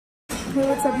Hey,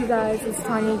 what's up, you guys? It's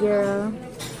Tanya Guerra.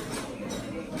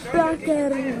 Back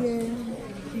at it again.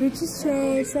 Bitches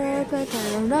chase up, I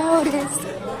don't notice.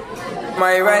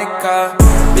 My right car,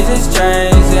 bitches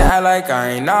change, they act like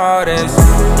I ain't noticed.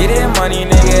 Getting money,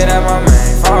 nigga, that my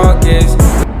main focus.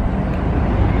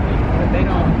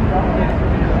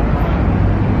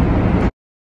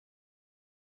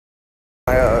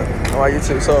 On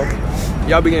YouTube, so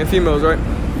y'all be getting females, right?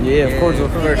 Yeah, of course. Y'all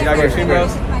get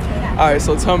females? Alright,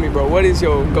 so tell me, bro, what is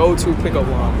your go-to pickup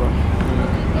line, bro?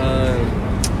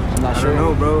 I'm not sure. I don't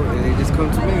know, bro. They just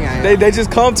come to me. They just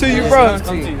come to you, bro?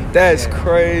 Come to you. That's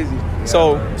crazy.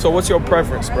 So what's your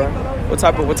preference, bro? What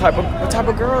type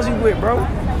of girls you with, bro?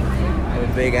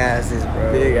 With big asses,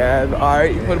 bro. Big ass.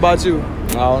 Alright, what about you?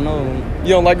 I don't know. You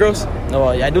don't like girls?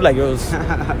 No, yeah, I do like girls.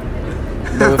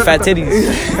 But with fat titties.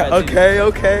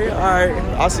 Okay. Alright.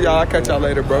 I'll see y'all. I'll catch y'all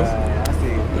later, bro. I see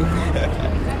you.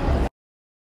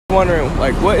 Wondering,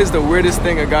 like, what is the weirdest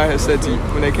thing a guy has said to you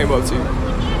when they came up to you?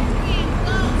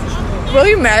 Will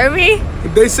you marry me?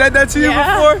 They said that to you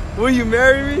before? Will you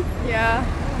marry me? Yeah.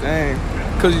 Dang.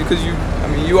 Cause you, I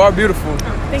mean, you are beautiful.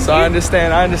 Thank so you. I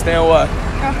understand why.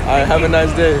 Alright, have a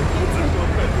nice day.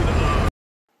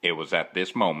 It was at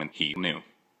this moment he knew.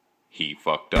 He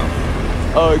fucked up.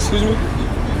 Excuse me?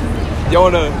 Y'all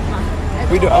wanna...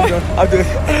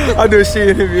 I'm doing shit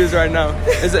interviews right now.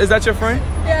 Is that your friend?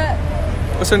 Yeah.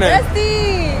 What's her name?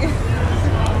 Bestie.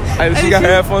 Hey, she got her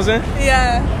headphones in?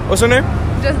 Yeah. What's her name?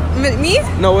 Just me?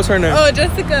 No, what's her name? Oh,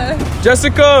 Jessica.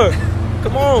 Jessica!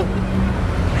 Come on.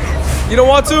 You don't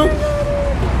want to?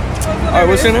 Alright,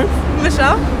 what's your name?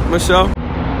 Michelle. Michelle.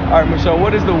 Alright, Michelle,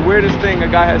 what is the weirdest thing a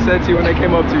guy has said to you when they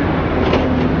came up to you?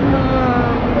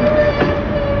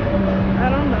 I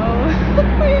don't know.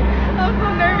 I'm so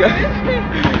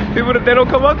nervous. People, they don't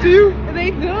come up to you? They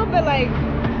do, but like,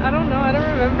 I don't know. I don't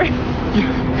remember.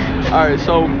 Alright,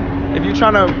 so if you're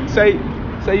trying to say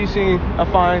you seen a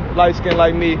fine light skin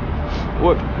like me,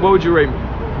 what would you rate me?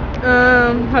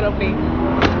 Hold on, please.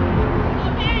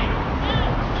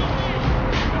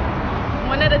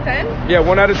 1 out of 10? Yeah,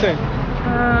 1 out of 10.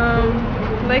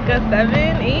 Like a 7,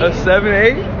 8. A 7,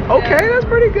 8? Okay, Yeah. that's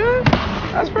pretty good.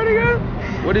 That's pretty good.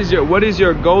 What is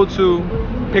your go-to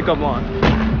pickup line?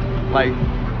 Like, you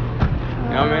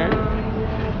know what I mean?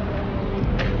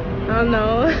 I don't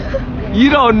know. You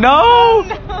don't know?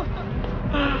 No.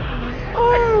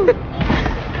 Oh.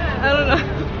 I don't know.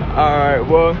 Alright,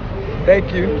 well,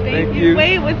 thank you. Thank you.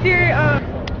 Wait, what's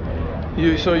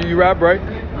your So you rap, right?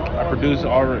 I produce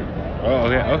already. Oh,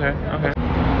 okay.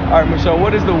 Alright, Michelle,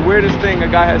 what is the weirdest thing a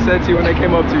guy has said to you when they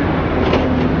came up to you?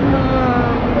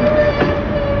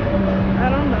 I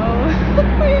don't know.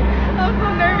 I'm so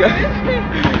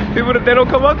nervous. People, they don't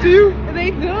come up to you?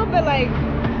 They do, but like,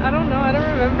 I don't know. I don't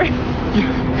remember.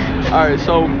 Alright,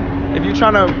 so if you're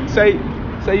trying to say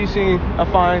you seen a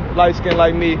fine light skin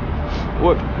like me,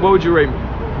 what would you rate me?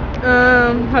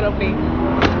 Hold on, please.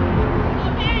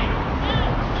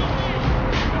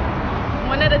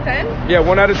 1 out of 10? Yeah,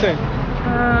 1 out of 10.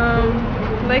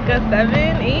 Like a 7,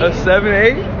 8. A 7,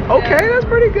 8? Okay, Yeah. that's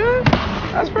pretty good.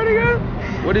 That's pretty good.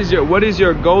 What is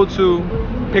your go-to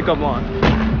pickup line?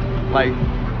 Like, you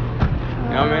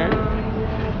know what I mean?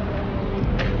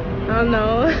 I don't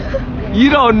know. You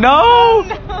don't know?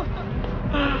 No.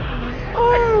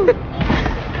 Oh.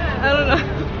 I don't know.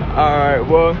 Alright,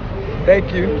 well,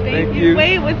 thank you. Thank you.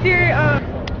 Wait, what's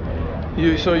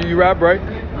your So you rap, right?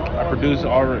 I produce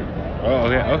already. Oh,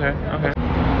 okay.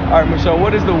 Alright, Michelle,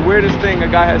 what is the weirdest thing a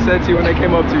guy has said to you when they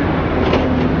came up to you?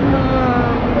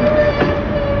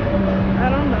 I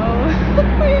don't know.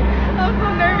 I'm so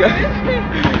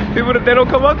nervous. People, they don't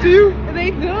come up to you?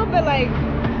 They do, but like,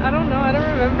 I don't know. I don't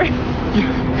remember.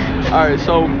 Alright,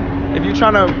 so if you're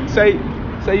trying to say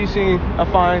you seen a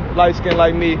fine light skin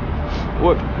like me,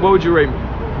 what would you rate me?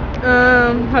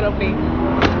 Hold on, please.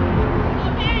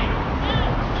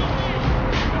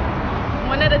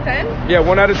 1 out of 10? Yeah,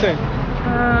 1 out of 10.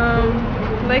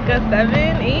 Like a 7,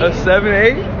 8. A 7, 8?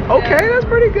 Okay, Yeah. that's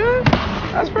pretty good.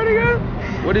 That's pretty good.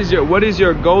 What is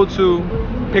your go-to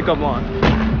pickup line?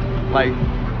 Like, you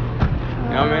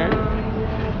know what I mean?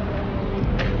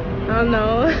 I don't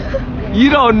know. You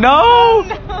don't know?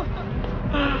 No.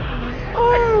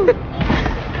 Oh.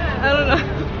 I don't know.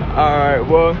 Alright,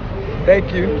 well,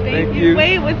 thank you. Thank you.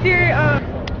 Wait, what's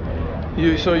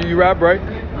your So you rap, right? I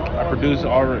produce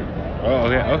already. Oh,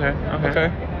 okay. Okay.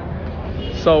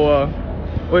 So,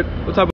 what type of